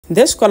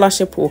This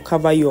scholarship will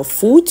cover your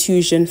full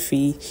tuition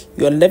fee,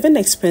 your living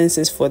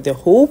expenses for the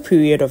whole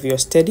period of your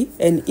study,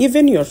 and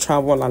even your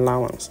travel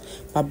allowance.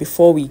 But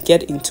before we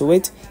get into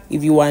it,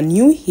 if you are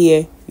new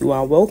here, you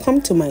are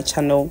welcome to my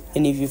channel,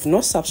 and if you've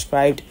not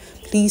subscribed,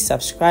 please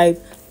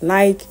subscribe,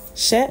 like,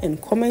 share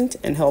and comment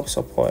and help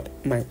support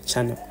my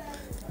channel.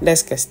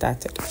 Let's get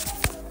started.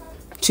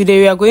 Today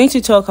we are going to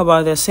talk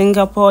about the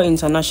Singapore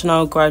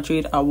International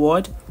Graduate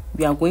Award.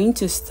 We are going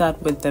to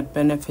start with the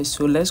benefits,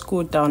 so let's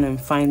go down and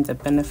find the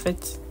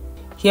benefits.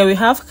 Here we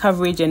have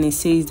coverage, and it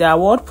says the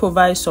award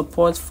provides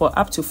support for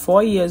up to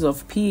 4 years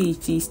of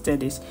PhD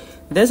studies.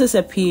 This is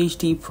a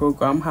PhD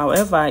program.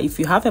 However, if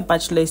you have a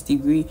bachelor's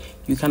degree,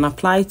 you can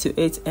apply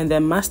to it, and the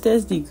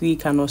master's degree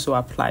can also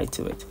apply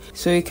to it.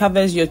 So it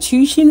covers your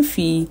tuition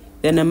fee,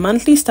 then a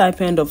monthly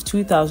stipend of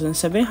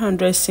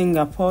 2,700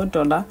 Singapore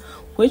dollar,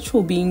 which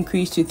will be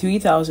increased to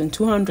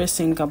 3,200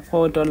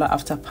 Singapore dollar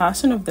after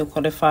passing of the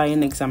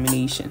qualifying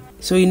examination.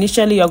 So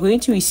initially you're going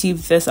to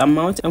receive this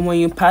amount, and when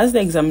you pass the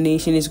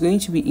examination, it's going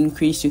to be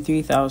increased to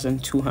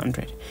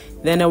 3,200.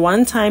 Then a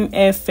one-time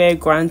airfare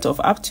grant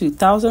of up to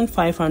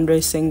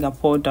 1,500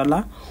 Singapore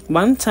dollar,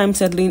 one-time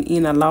settling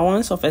in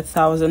allowance of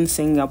 1,000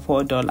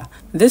 Singapore dollar.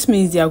 This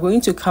means they are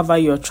going to cover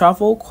your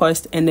travel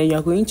cost, and then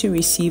you're going to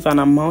receive an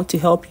amount to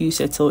help you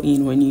settle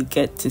in when you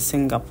get to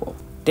Singapore.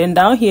 Then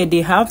down here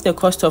they have the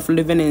cost of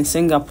living in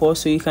Singapore,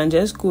 so you can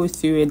just go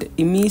through it.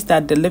 It means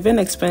that the living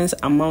expense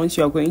amount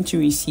you are going to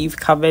receive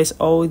covers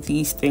all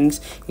these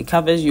things. It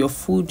covers your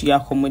food, your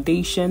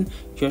accommodation,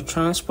 your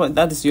transport,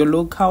 that is your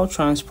local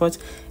transport,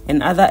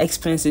 and other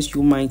expenses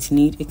you might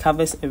need. It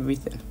covers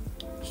everything.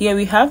 Here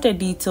we have the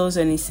details,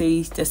 and it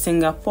says the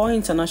Singapore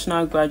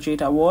International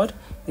Graduate Award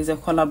is a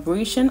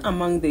collaboration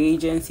among the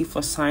Agency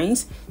for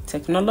Science,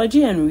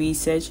 Technology and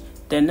Research,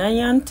 the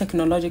Nanyang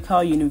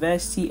Technological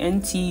University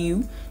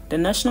NTU, the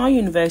National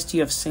University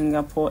of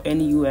Singapore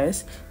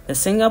NUS, the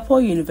Singapore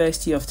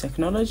University of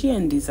Technology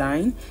and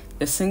Design,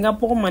 the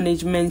Singapore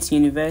Management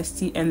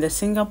University, and the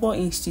Singapore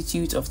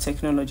Institute of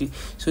Technology.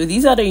 So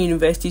these are the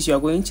universities you are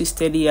going to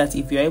study at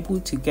if you are able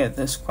to get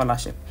the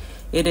scholarship.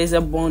 It is a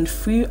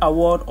bond-free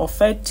award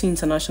offered to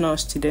international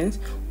students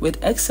with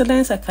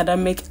excellent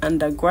academic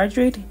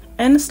undergraduate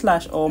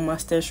and/or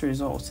master's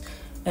results,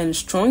 and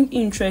strong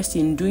interest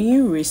in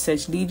doing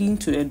research leading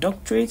to a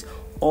doctorate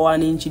or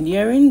an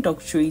engineering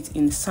doctorate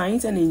in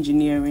science and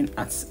engineering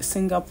at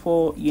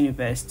Singapore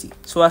University.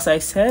 So as I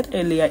said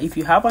earlier, if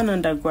you have an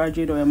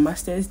undergraduate or a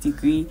master's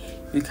degree,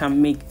 you can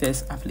make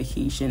this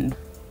application.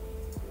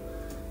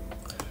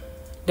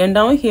 Then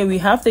down here we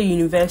have the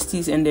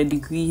universities and the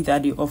degree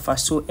that they offer.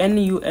 So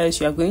NUS,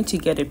 you are going to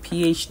get a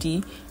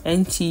PhD.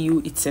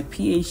 NTU, it's a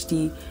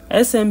PhD.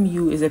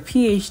 SMU is a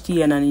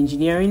PhD and an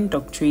engineering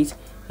doctorate.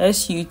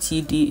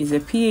 SUTD is a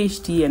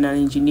PhD and an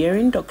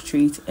engineering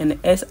doctorate, and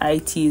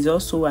SIT is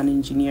also an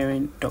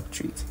engineering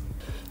doctorate.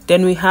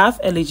 Then we have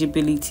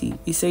eligibility.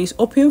 It says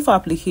open for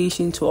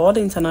application to all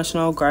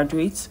international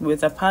graduates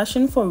with a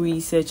passion for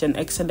research and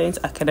excellent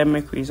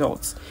academic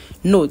results.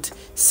 Note,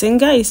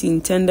 SINGA is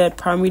intended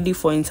primarily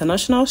for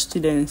international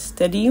students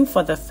studying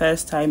for the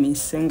first time in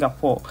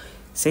Singapore.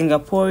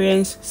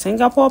 Singaporeans,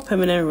 Singapore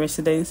permanent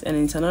residents, and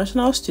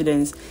international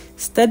students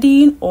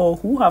studying or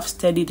who have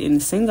studied in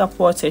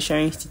Singapore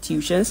tertiary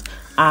institutions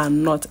are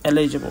not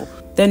eligible.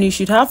 Then you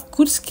should have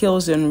good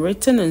skills in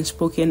written and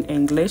spoken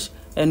English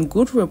and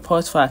good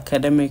reports for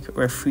academic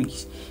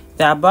referees.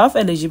 The above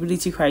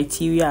eligibility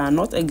criteria are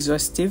not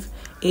exhaustive.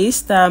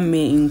 A-star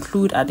may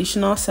include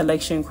additional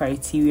selection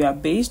criteria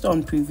based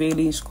on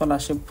prevailing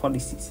scholarship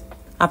policies.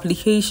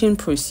 Application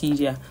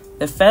procedure.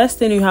 The first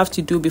thing you have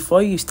to do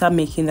before you start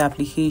making the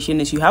application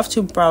is you have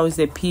to browse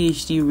the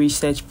PhD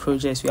research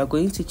projects. We are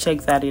going to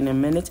check that in a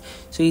minute.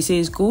 So it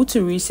says go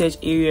to research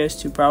areas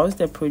to browse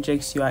the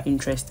projects you are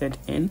interested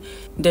in.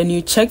 Then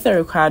you check the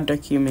required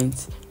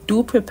documents.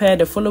 Do prepare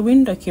the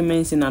following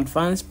documents in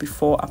advance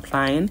before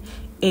applying.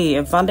 A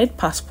valid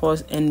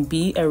passport, and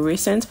B, a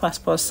recent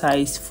passport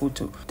size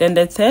photo. Then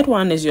the third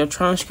one is your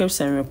transcripts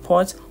and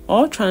reports.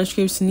 All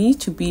transcripts need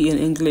to be in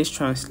English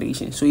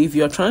translation. So if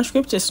your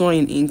transcript is not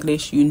in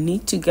English, you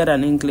need to get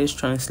an English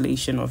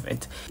translation of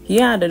it.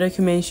 Here are the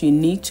documents you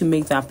need to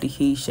make the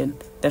application.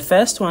 The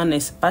first one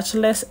is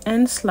bachelor's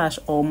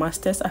and/or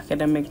master's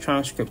academic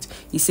transcript.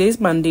 It says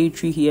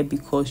mandatory here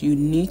because you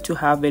need to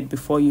have it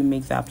before you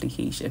make the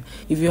application.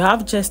 If you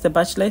have just a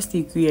bachelor's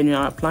degree and you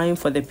are applying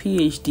for the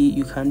PhD,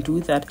 you can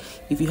do that.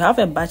 If you have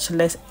a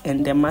bachelor's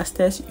and a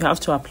master's, you have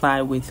to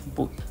apply with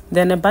both.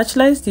 Then a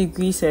bachelor's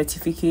degree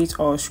certificate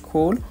or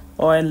scroll,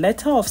 or a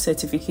letter of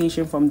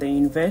certification from the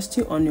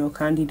university on your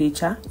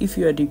candidature if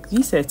your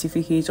degree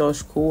certificate or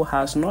scroll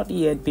has not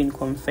yet been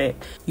conferred.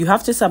 You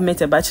have to submit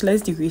a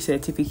bachelor's degree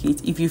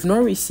certificate. If you've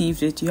not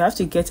received it, you have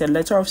to get a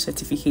letter of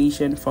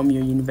certification from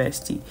your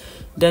university.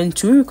 Then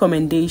 2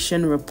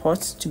 recommendation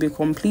reports to be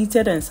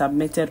completed and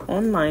submitted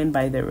online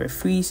by the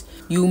referees.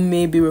 You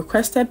may be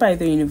requested by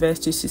the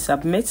university to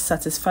submit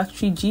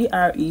satisfactory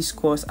GRE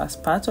scores as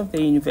part of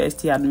the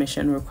university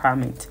admission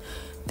requirement.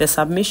 The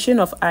submission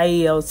of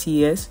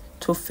IELTS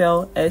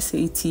TOEFL,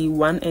 SAT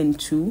 1 and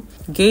 2.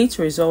 GATE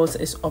results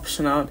is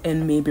optional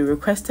and may be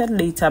requested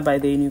later by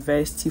the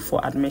university for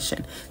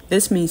admission.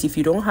 This means if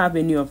you don't have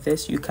any of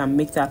this, you can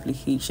make the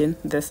application.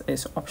 This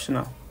is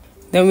optional.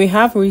 Then we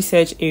have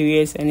research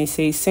areas, and it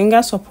says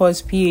SINGA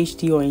supports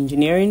PhD or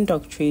engineering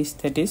doctorate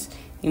studies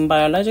in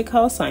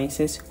biological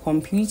sciences,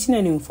 computing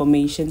and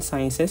information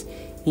sciences,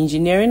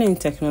 engineering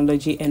and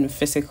technology, and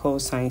physical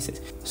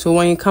sciences. So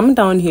when you come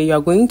down here, you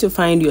are going to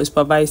find your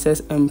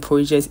supervisors and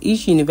projects.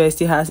 Each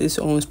university has its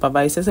own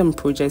supervisors and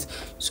projects.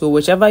 So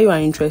whichever you are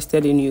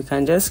interested in, you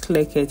can just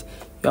click it.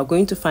 You are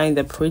going to find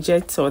the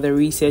projects or the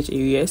research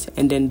areas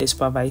and then the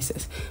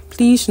supervisors.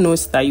 Please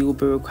note that you will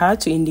be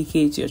required to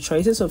indicate your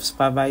choices of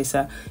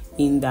supervisor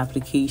in the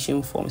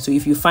application form. So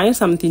if you find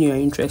something you are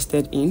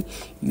interested in,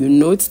 you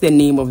note the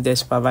name of the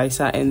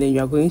supervisor and then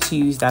you are going to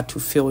use that to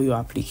fill your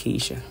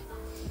application.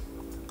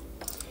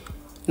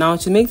 Now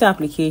to make the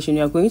application,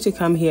 you are going to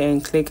come here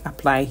and click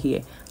apply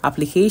here.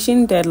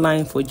 Application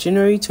deadline for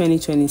January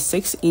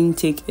 2026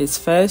 intake is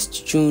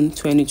 1st June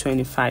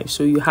 2025.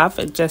 So you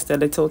have just a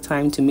little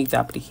time to make the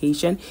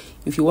application.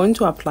 If you want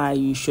to apply,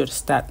 you should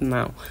start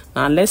now.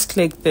 Now let's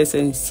click this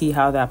and see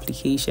how the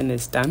application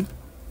is done.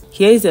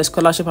 Here is the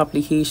scholarship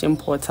application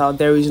portal.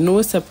 There is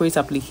no separate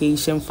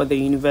application for the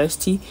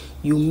university.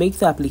 You make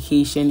the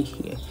application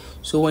here.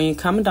 So when you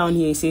come down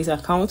here, it says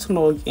account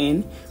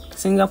login,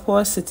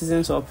 Singapore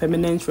citizens or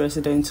permanent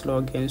resident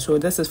login. So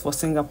this is for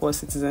Singapore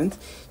citizens.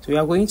 So we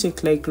are going to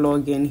click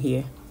login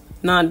here.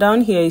 Now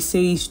down here it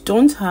says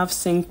don't have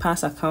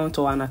SingPass account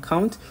or an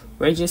account,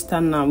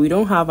 register now. We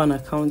don't have an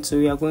account, so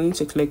we are going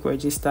to click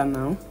register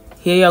now.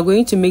 Here you are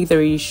going to make the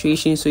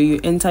registration, so you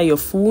enter your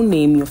full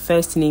name, your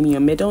first name,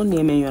 your middle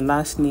name, and your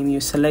last name.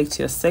 You select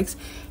your sex,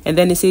 and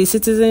then it says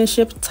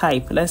citizenship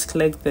type. Let's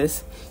click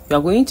this. You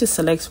are going to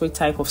select what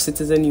type of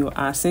citizen you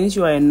are. Since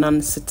you are a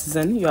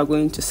non-citizen, you are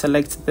going to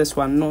select this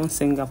one,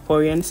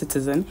 non-Singaporean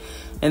citizen.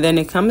 And then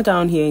it comes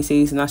down here and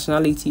says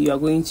nationality. You are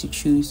going to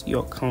choose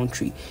your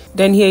country.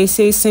 Then here it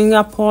says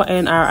Singapore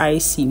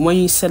NRIC. When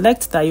you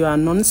select that you are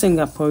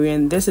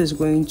non-Singaporean, this is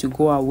going to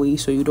go away,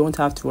 so you don't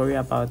have to worry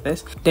about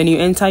this. Then you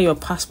enter your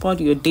passport,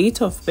 your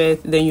date of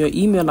birth, then your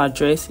email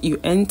address. You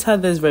enter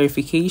this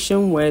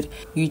verification word.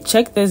 You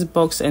check this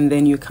box, and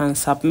then you can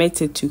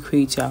submit it to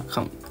create your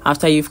account.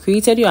 After you've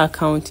created your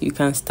account, you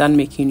can start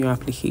making your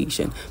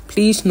application.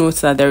 Please note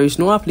that there is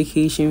no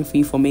application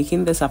fee for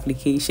making this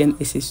application.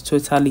 It is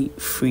totally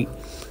free.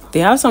 They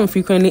have some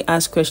frequently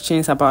asked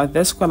questions about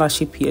this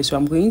scholarship here, so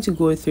I'm going to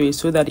go through it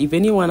so that if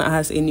anyone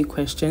has any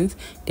questions,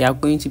 they are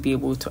going to be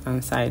able to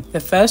answer it. The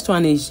first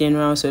one is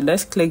general, so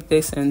let's click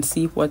this and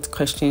see what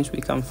questions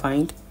we can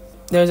find.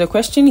 There's a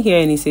question here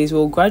and it says,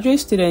 will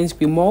graduate students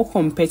be more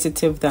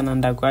competitive than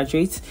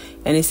undergraduates?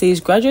 And it says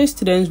graduate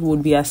students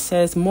would be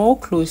assessed more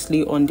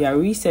closely on their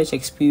research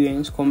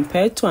experience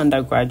compared to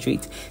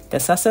undergraduate. The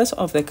success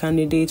of the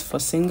candidate for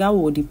SINGA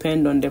will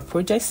depend on the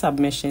project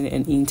submission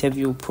and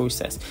interview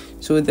process.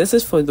 So this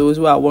is for those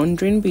who are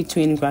wondering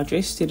between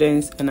graduate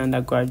students and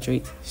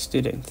undergraduate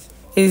students.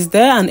 Is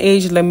there an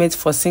age limit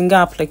for SINGA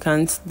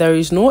applicants? There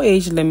is no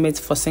age limit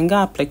for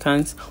SINGA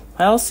applicants.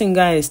 While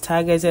SINGA is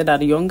targeted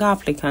at younger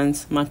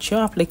applicants,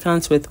 mature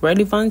applicants with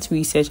relevant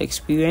research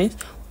experience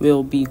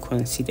will be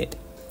considered.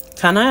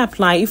 Can I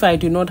apply if I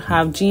do not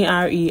have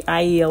GRE,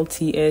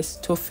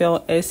 IELTS,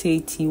 TOEFL,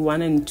 SAT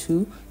 1 and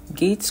 2,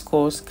 GATE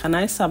scores? Can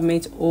I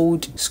submit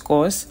old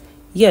scores?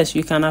 Yes,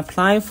 you can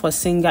apply for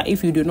SINGA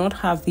if you do not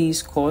have these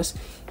scores.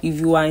 If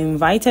you are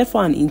invited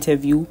for an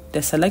interview,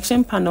 the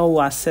selection panel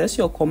will assess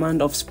your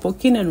command of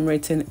spoken and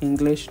written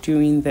English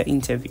during the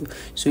interview.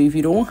 So if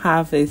you don't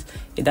have it,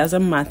 it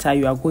doesn't matter,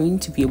 you are going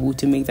to be able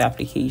to make the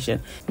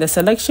application. The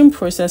selection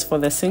process for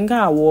the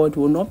SINGA award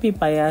will not be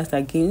biased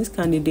against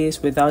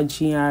candidates without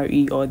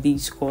GRE or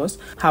these scores.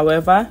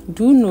 However,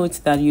 do note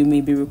that you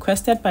may be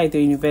requested by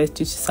the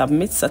university to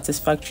submit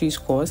satisfactory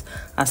scores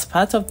as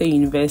part of the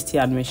university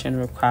admission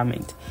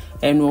requirement,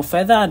 and will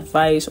further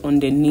advise on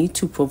the need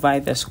to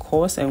provide the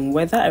scores and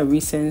whether a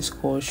recent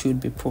score should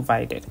be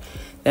provided.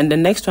 Then the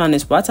next one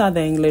is, what are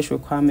the English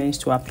requirements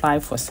to apply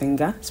for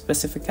SINGA?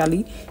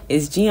 Specifically,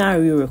 is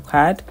GRE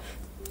required?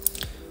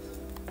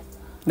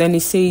 Then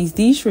it says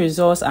these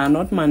results are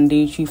not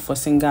mandatory for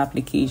SINGA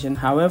application.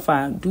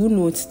 However, do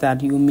note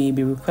that you may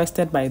be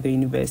requested by the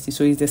university.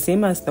 So it's the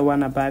same as the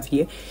one above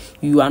here.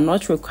 You are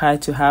not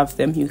required to have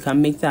them. You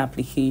can make the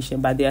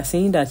application, but they are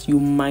saying that you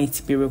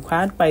might be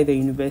required by the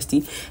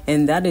university,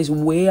 and that is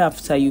way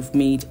after you've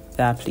made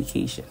the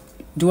application.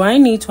 Do I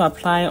need to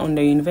apply on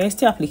the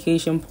university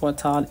application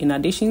portal in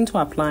addition to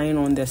applying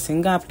on the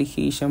SINGA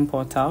application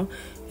portal?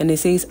 And it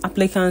says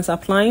applicants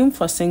applying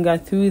for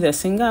SINGA through the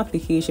SINGA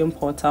application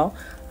portal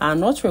are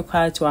not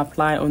required to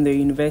apply on the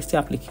university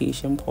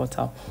application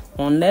portal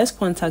unless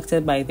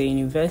contacted by the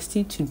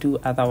university to do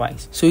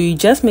otherwise. So you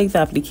just make the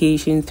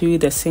application through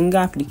the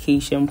SINGA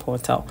application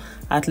portal.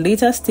 At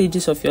later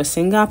stages of your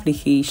SINGA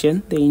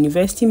application, the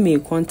university may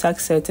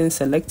contact certain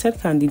selected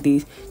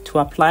candidates to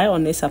apply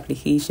on this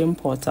application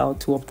portal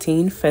to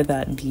obtain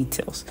further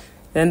details.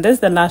 Then this is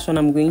the last one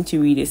I'm going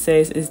to read. It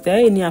says, is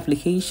there any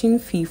application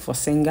fee for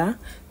SINGA?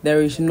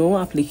 There is no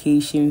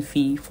application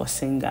fee for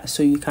SINGA.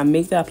 So you can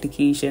make the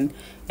application,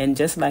 and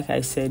just like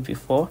I said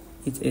before,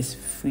 it is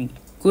free.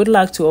 Good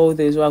luck to all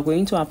those who are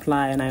going to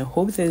apply, and I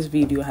hope this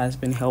video has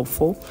been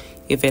helpful.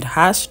 If it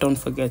has, don't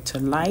forget to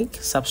like,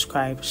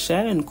 subscribe,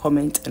 share, and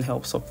comment and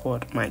help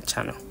support my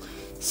channel.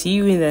 See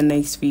you in the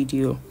next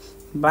video.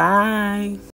 Bye.